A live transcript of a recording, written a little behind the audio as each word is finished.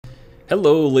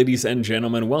Hello ladies and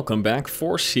gentlemen, welcome back.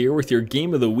 Force here with your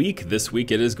game of the week. This week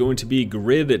it is going to be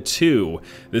Grid 2.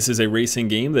 This is a racing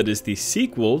game that is the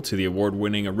sequel to the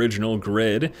award-winning original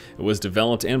Grid. It was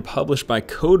developed and published by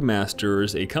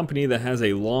Codemasters, a company that has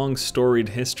a long storied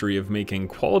history of making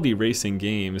quality racing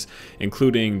games,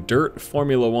 including Dirt,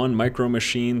 Formula 1, Micro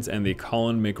Machines, and the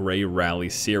Colin McRae Rally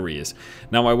series.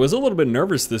 Now I was a little bit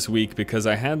nervous this week because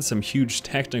I had some huge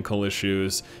technical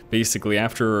issues. Basically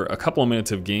after a couple of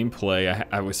minutes of gameplay,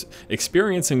 I was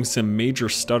experiencing some major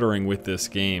stuttering with this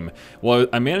game. Well,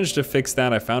 I managed to fix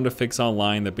that. I found a fix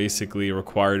online that basically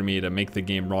required me to make the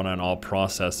game run on all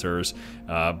processors.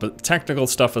 But technical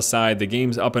stuff aside, the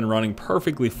game's up and running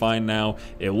perfectly fine now.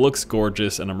 It looks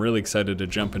gorgeous, and I'm really excited to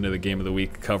jump into the Game of the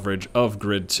Week coverage of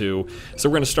Grid 2. So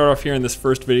we're going to start off here in this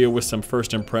first video with some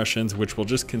first impressions, which will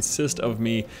just consist of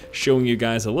me showing you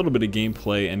guys a little bit of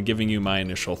gameplay and giving you my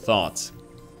initial thoughts.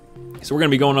 So we're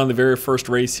going to be going on the very first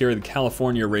race here, the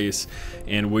California race,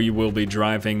 and we will be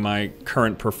driving my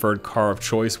current preferred car of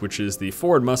choice, which is the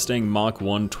Ford Mustang Mach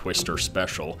 1 Twister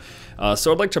Special.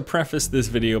 So I'd like to preface this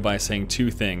video by saying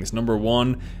two things. Number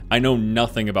one, I know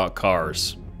nothing about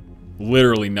cars.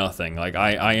 Literally nothing. Like,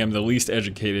 I am the least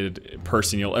educated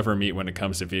person you'll ever meet when it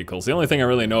comes to vehicles. The only thing I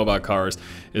really know about cars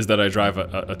is that I drive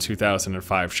a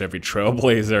 2005 Chevy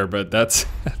Trailblazer, but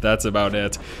that's about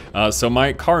it. So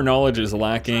my car knowledge is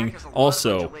lacking.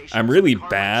 Also, I'm really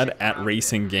bad at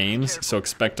racing games, so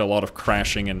expect a lot of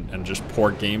crashing and just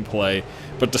poor gameplay.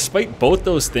 But despite both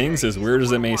those things, as weird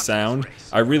as it may sound,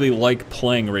 I really like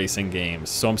playing racing games.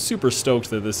 So I'm super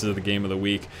stoked that this is the game of the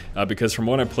week, because from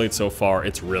what I've played so far,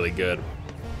 it's really good.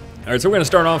 Alright, so we're going to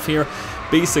start off here.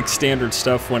 Basic standard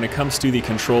stuff. When it comes to the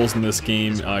controls in this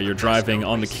game, you're driving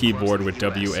on the keyboard with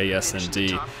W, A, S, and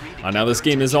D. Now this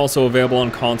game is also available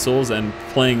on consoles, and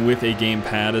playing with a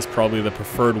gamepad is probably the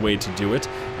preferred way to do it.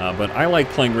 But I like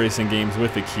playing racing games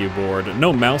with the keyboard.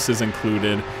 No mouse is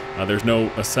included. There's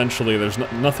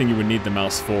nothing you would need the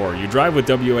mouse for. You drive with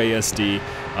WASD.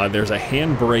 There's a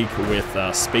handbrake with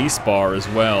spacebar as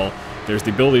well. There's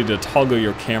the ability to toggle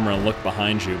your camera and look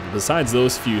behind you. But besides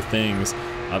those few things,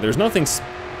 there's nothing,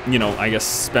 I guess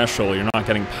special. You're not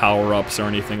getting power-ups or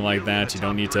anything like that. You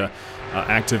don't need to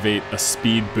activate a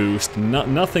speed boost.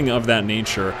 Nothing of that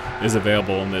nature is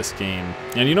available in this game.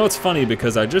 And you know, it's funny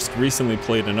because I just recently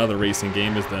played another racing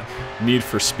game, is the Need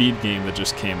for Speed game that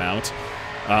just came out.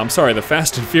 I'm sorry, the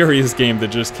Fast and Furious game that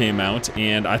just came out,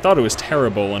 and I thought it was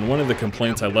terrible, and one of the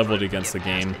complaints I leveled against the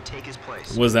game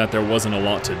was that there wasn't a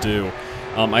lot to do.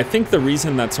 I think the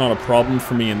reason that's not a problem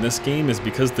for me in this game is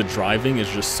because the driving is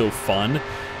just so fun,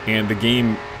 and the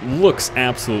game looks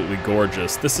absolutely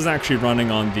gorgeous. This is actually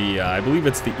running on the, I believe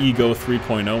it's the Ego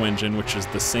 3.0 engine, which is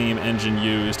the same engine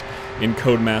used in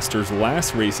Codemasters'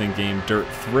 last racing game, Dirt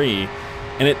 3,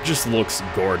 and it just looks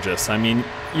gorgeous. I mean,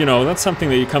 that's something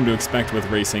that you come to expect with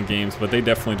racing games, but they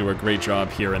definitely do a great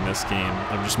job here in this game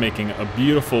of just making a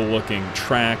beautiful looking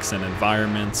tracks and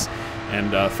environments.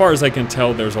 And as far as I can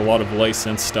tell, there's a lot of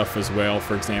licensed stuff as well.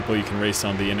 For example, you can race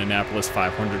on the Indianapolis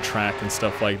 500 track and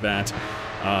stuff like that.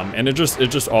 And it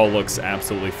just all looks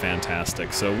absolutely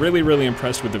fantastic. So really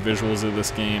impressed with the visuals of this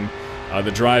game.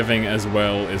 The driving as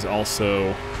well is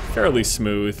also fairly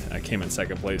smooth. I came in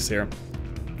second place here.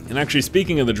 And actually,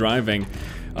 speaking of the driving,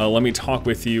 let me talk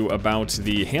with you about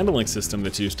the handling system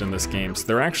that's used in this game. So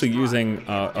they're actually using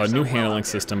a new handling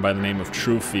system by the name of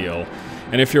TrueFeel.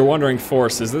 And if you're wondering,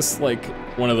 Force, is this like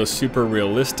one of those super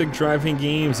realistic driving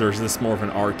games, or is this more of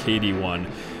an arcadey one?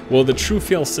 Well, the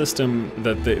TrueFeel system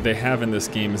that they have in this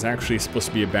game is actually supposed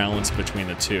to be a balance between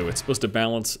the two. It's supposed to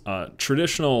balance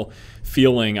traditional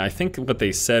feeling. I think what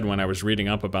they said when I was reading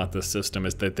up about this system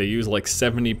is that they use like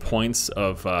 70 points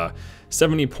of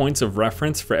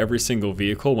reference for every single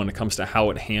vehicle when it comes to how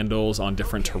it handles on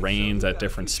different terrains at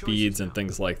different speeds and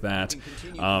things like that.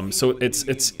 So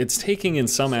it's taking in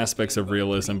some aspects of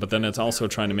realism, but then it's also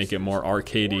trying to make it more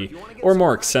arcadey, or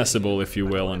more accessible, if you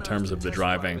will, in terms of the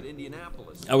driving.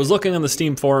 I was looking on the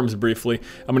Steam forums briefly.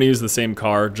 I'm going to use the same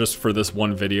car just for this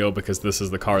one video because this is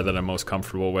the car that I'm most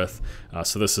comfortable with.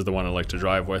 So this is the one I like to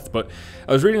drive with. But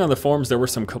I was reading on the forums, there were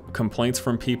some complaints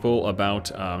from people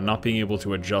about not being able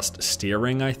to adjust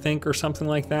steering, I think, or something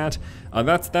like that.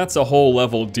 That's a whole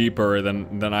level deeper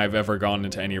than I've ever gone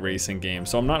into any racing game.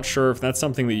 So I'm not sure if that's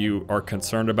something that you are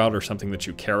concerned about or something that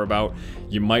you care about.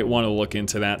 You might want to look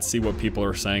into that, see what people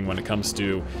are saying when it comes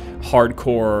to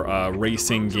hardcore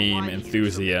racing game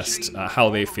enthusiasts, how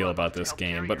they feel about this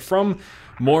game. But from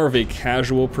more of a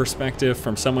casual perspective,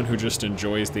 from someone who just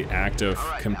enjoys the act of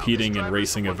competing in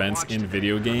racing events in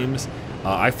video games,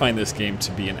 I find this game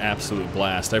to be an absolute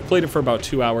blast. I've played it for about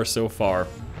 2 hours so far,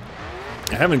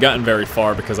 I haven't gotten very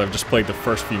far because I've just played the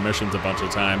first few missions a bunch of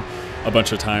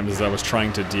times as I was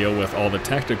trying to deal with all the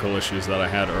technical issues that I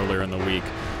had earlier in the week.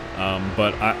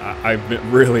 But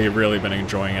I've really been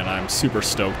enjoying it. I'm super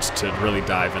stoked to really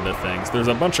dive into things. There's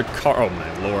a bunch of oh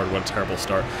my lord, what a terrible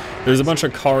start. There's a bunch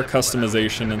of car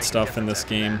customization and stuff in this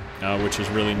game, which is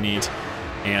really neat.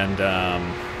 And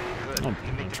I'm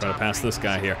going to try to pass this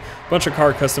guy here. A bunch of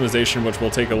car customization, which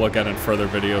we'll take a look at in further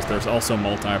videos. There's also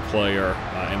multiplayer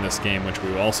in this game, which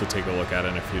we will also take a look at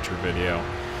in a future video.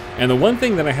 And the one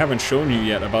thing that I haven't shown you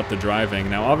yet about the driving,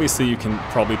 now obviously you can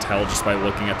probably tell just by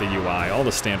looking at the UI, all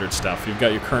the standard stuff. You've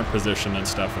got your current position and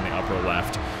stuff in the upper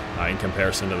left in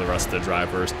comparison to the rest of the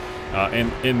drivers.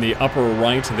 And in the upper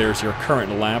right, there's your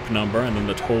current lap number and then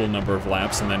the total number of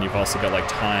laps, and then you've also got like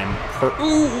time per...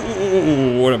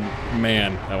 Ooh, what a...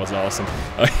 man, that was awesome.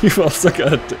 You've also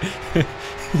got...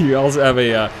 you also have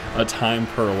a time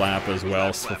per lap as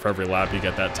well, so for every lap you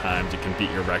get that timed. You can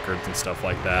beat your records and stuff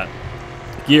like that.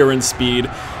 Gear and speed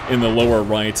in the lower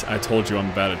right. I told you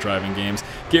I'm bad at driving games.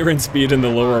 Gear and speed in the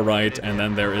lower right, and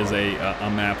then there is a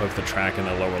map of the track in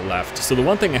the lower left. So the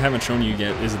one thing I haven't shown you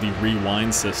yet is the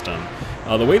rewind system.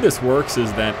 The way this works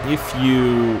is that if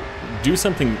you do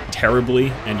something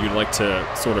terribly and you'd like to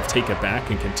sort of take it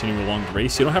back and continue along the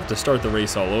race, you don't have to start the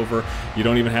race all over. You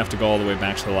don't even have to go all the way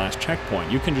back to the last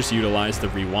checkpoint. You can just utilize the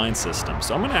rewind system.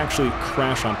 So I'm going to actually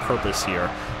crash on purpose here.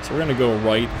 So we're going to go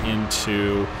right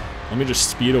into... let me just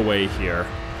speed away here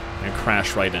and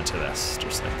crash right into this,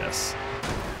 just like this.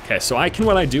 Okay, so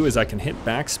what I do is I can hit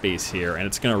backspace here and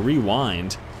it's gonna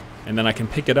rewind, and then I can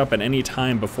pick it up at any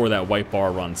time before that white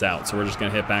bar runs out. So we're just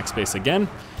gonna hit backspace again,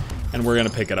 and we're gonna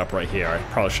pick it up right here. I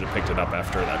probably should have picked it up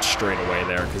after that straight away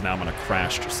there, because now I'm gonna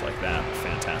crash just like that.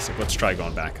 Fantastic. Let's try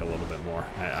going back a little bit more.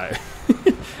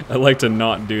 I like to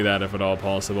not do that if at all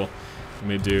possible. Let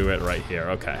me do it right here.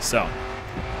 Okay, so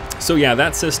yeah,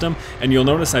 that system, and you'll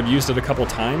notice I've used it a couple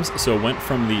times, so it went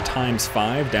from the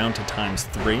 ×5 down to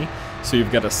 ×3, so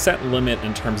you've got a set limit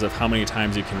in terms of how many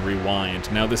times you can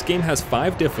rewind. Now this game has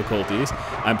 5 difficulties.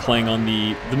 I'm playing on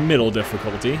the middle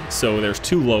difficulty, so there's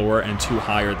 2 lower and 2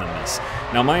 higher than this.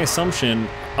 Now my assumption,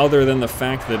 other than the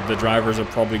fact that the drivers are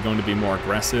probably going to be more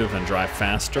aggressive and drive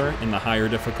faster in the higher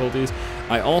difficulties,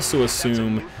 I also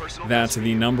assume that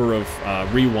the number of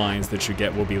rewinds that you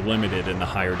get will be limited in the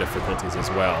higher difficulties as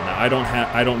well. Now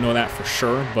I don't know that for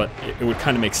sure, but it would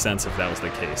kind of make sense if that was the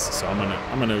case. So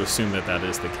I'm gonna assume that that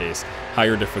is the case.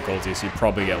 Higher difficulties, you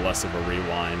probably get less of a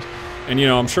rewind. And you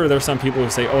know, I'm sure there's some people who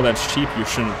say, oh, that's cheap, you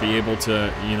shouldn't be able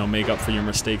to, you know, make up for your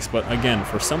mistakes. But again,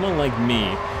 for someone like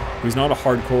me, who's not a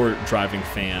hardcore driving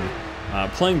fan,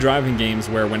 playing driving games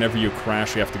where whenever you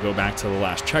crash you have to go back to the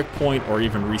last checkpoint or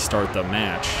even restart the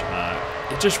match,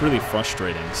 it's just really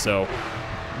frustrating. So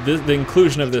the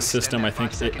inclusion of this system, I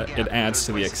think it adds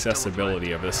to the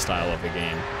accessibility of this style of a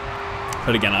game.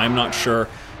 But again, I'm not sure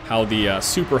how the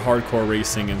super hardcore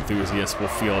racing enthusiasts will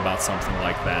feel about something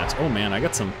like that. Oh man, I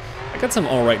got some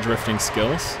alright drifting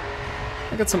skills.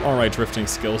 I got some alright drifting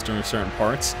skills during certain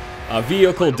parts.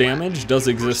 Vehicle damage does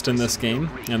exist in this game,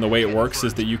 and the way it works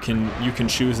is that you can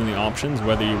choose in the options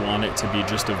whether you want it to be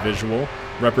just a visual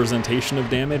representation of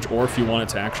damage or if you want it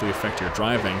to actually affect your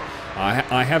driving.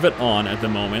 I have it on at the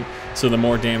moment, so the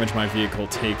more damage my vehicle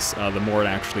takes, the more it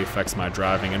actually affects my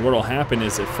driving. And what will happen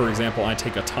is if, for example, I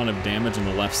take a ton of damage on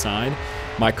the left side,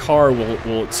 my car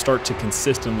will start to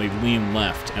consistently lean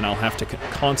left, and I'll have to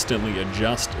constantly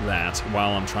adjust that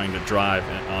while I'm trying to drive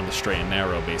on the straight and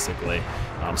narrow, basically.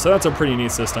 So that's a pretty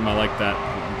neat system. I like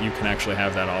that you can actually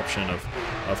have that option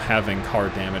of having car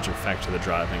damage affect the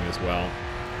driving as well.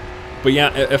 But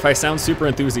yeah, if I sound super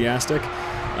enthusiastic,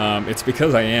 it's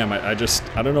because I am. I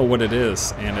don't know what it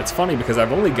is, and it's funny because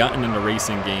I've only gotten into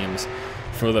racing games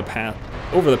for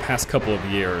over the past couple of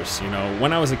years. You know,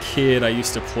 when I was a kid, I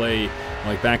used to play,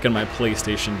 like back in my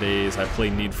PlayStation days, I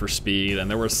played Need for Speed, and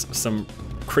there was some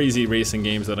crazy racing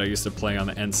games that I used to play on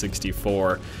the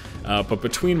N64. But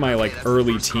between my like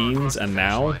early teens and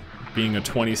now, being a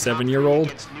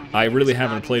 27-year-old, I really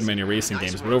haven't played many racing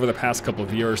games, but over the past couple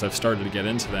of years I've started to get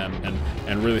into them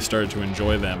and really started to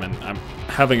enjoy them, and I'm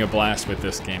having a blast with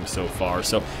this game so far.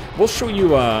 So we'll show you,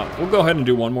 we'll go ahead and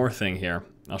do one more thing here.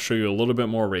 I'll show you a little bit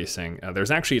more racing. There's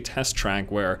actually a test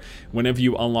track where whenever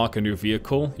you unlock a new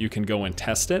vehicle, you can go and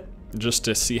test it, just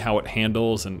to see how it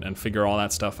handles and figure all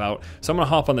that stuff out. So I'm gonna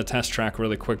hop on the test track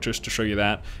really quick just to show you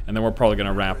that, and then we're probably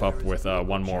gonna wrap up with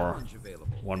one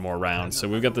more round. So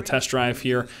we've got the test drive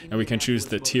here, and we can choose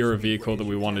the tier of vehicle that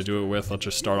we want to do it with. Let's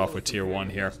just start off with tier 1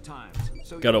 here.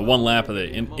 Got a one lap of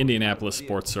the Indianapolis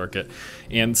sports circuit.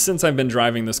 And since I've been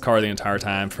driving this car the entire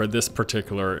time, for this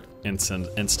particular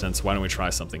instance, why don't we try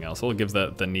something else? We'll give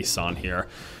the Nissan here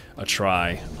a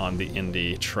try on the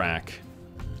Indy track.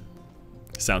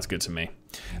 Sounds good to me.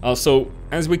 So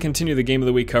as we continue the Game of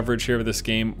the Week coverage here of this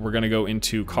game, we're going to go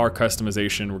into car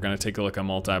customization. We're going to take a look at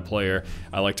multiplayer.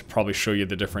 I like to probably show you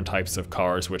the different types of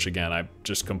cars, which again, I'm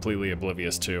just completely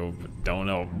oblivious to. Don't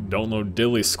know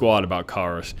dilly squat about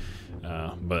cars.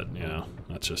 But you know,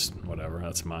 that's just whatever.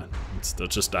 That's mine.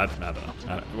 That's just I don't know.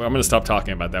 I'm gonna stop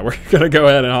talking about that. We're gonna go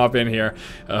ahead and hop in here.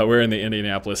 We're in the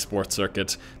Indianapolis sports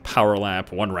circuit, power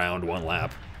lap, 1 round, 1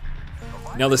 lap.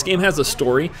 Now this game has a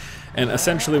story, and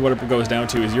essentially what it goes down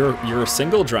to is you're a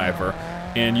single driver,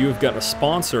 and you've got a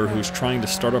sponsor who's trying to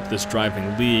start up this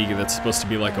driving league that's supposed to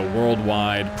be like a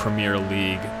worldwide premier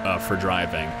league for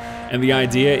driving. And the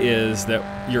idea is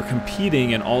that you're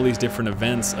competing in all these different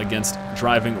events against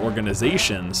driving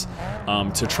organizations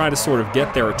to try to sort of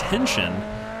get their attention,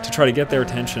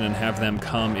 and have them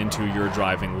come into your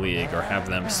driving league, or have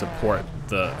them support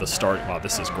the start. Wow,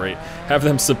 this is great. Have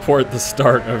them support the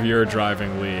start of your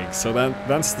driving league. So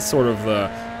that's the sort of the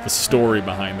story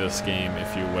behind this game,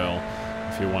 if you will,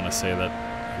 if you want to say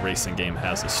that a racing game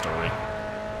has a story.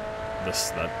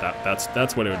 That's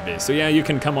what it would be. So yeah, you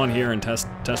can come on here and test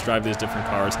drive these different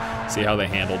cars, see how they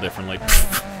handle differently.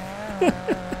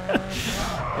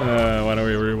 Why don't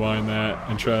we rewind that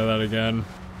and try that again?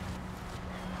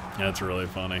 That's really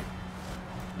funny.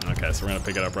 Okay, so we're gonna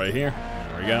pick it up right here.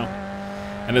 There we go.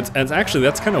 And it's actually,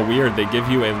 that's kind of weird. They give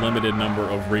you a limited number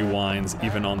of rewinds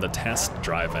even on the test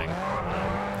driving.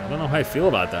 I don't know how I feel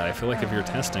about that. I feel like if you're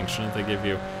testing, shouldn't they give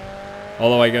you...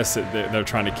 Although I guess they're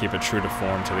trying to keep it true to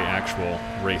form to the actual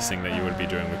racing that you would be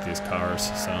doing with these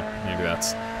cars. So maybe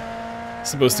that's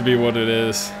supposed to be what it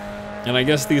is. And I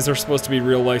guess these are supposed to be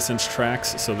real licensed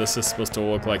tracks, so this is supposed to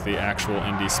look like the actual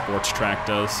Indy sports track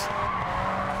does.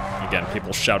 Again,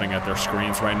 people shouting at their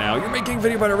screens right now, "You're making a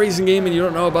video about a racing game and you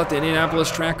don't know about the Indianapolis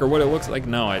track or what it looks like?"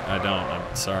 No, I don't.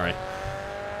 I'm sorry.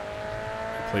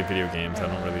 I play video games. I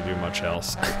don't really do much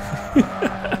else.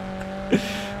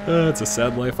 It's a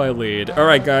sad life I lead.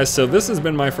 Alright guys, so this has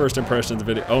been my first impressions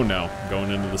video. Oh no,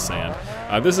 going into the sand.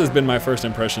 This has been my first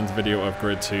impressions video of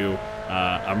Grid 2.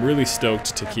 I'm really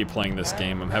stoked to keep playing this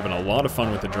game. I'm having a lot of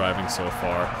fun with the driving so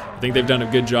far. I think they've done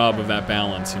a good job of that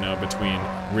balance, you know, between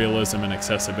realism and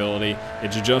accessibility.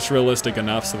 It's just realistic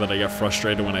enough so that I get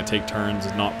frustrated when I take turns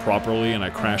not properly and I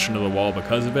crash into the wall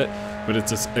because of it, but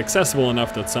it's accessible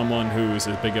enough that someone who's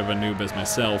as big of a noob as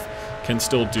myself can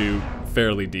still do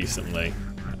fairly decently.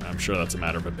 I'm sure that's a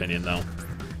matter of opinion though.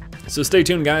 So stay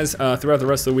tuned guys, throughout the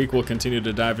rest of the week we'll continue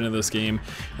to dive into this game,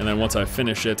 and then once I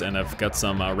finish it and I've got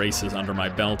some races under my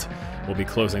belt, we'll be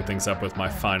closing things up with my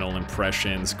final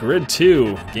impressions. Grid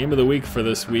 2, Game of the Week for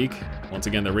this week. Once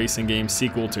again, the racing game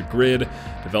sequel to Grid,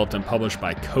 developed and published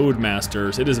by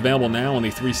Codemasters. It is available now on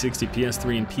the 360,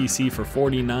 PS3, and PC for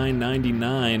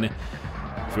 $49.99.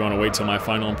 If you want to wait till my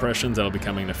final impressions, that'll be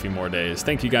coming in a few more days.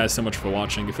 Thank you guys so much for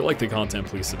watching. If you like the content,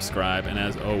 please subscribe. And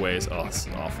as always, oh, this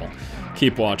is awful.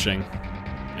 Keep watching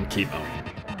and keep owning.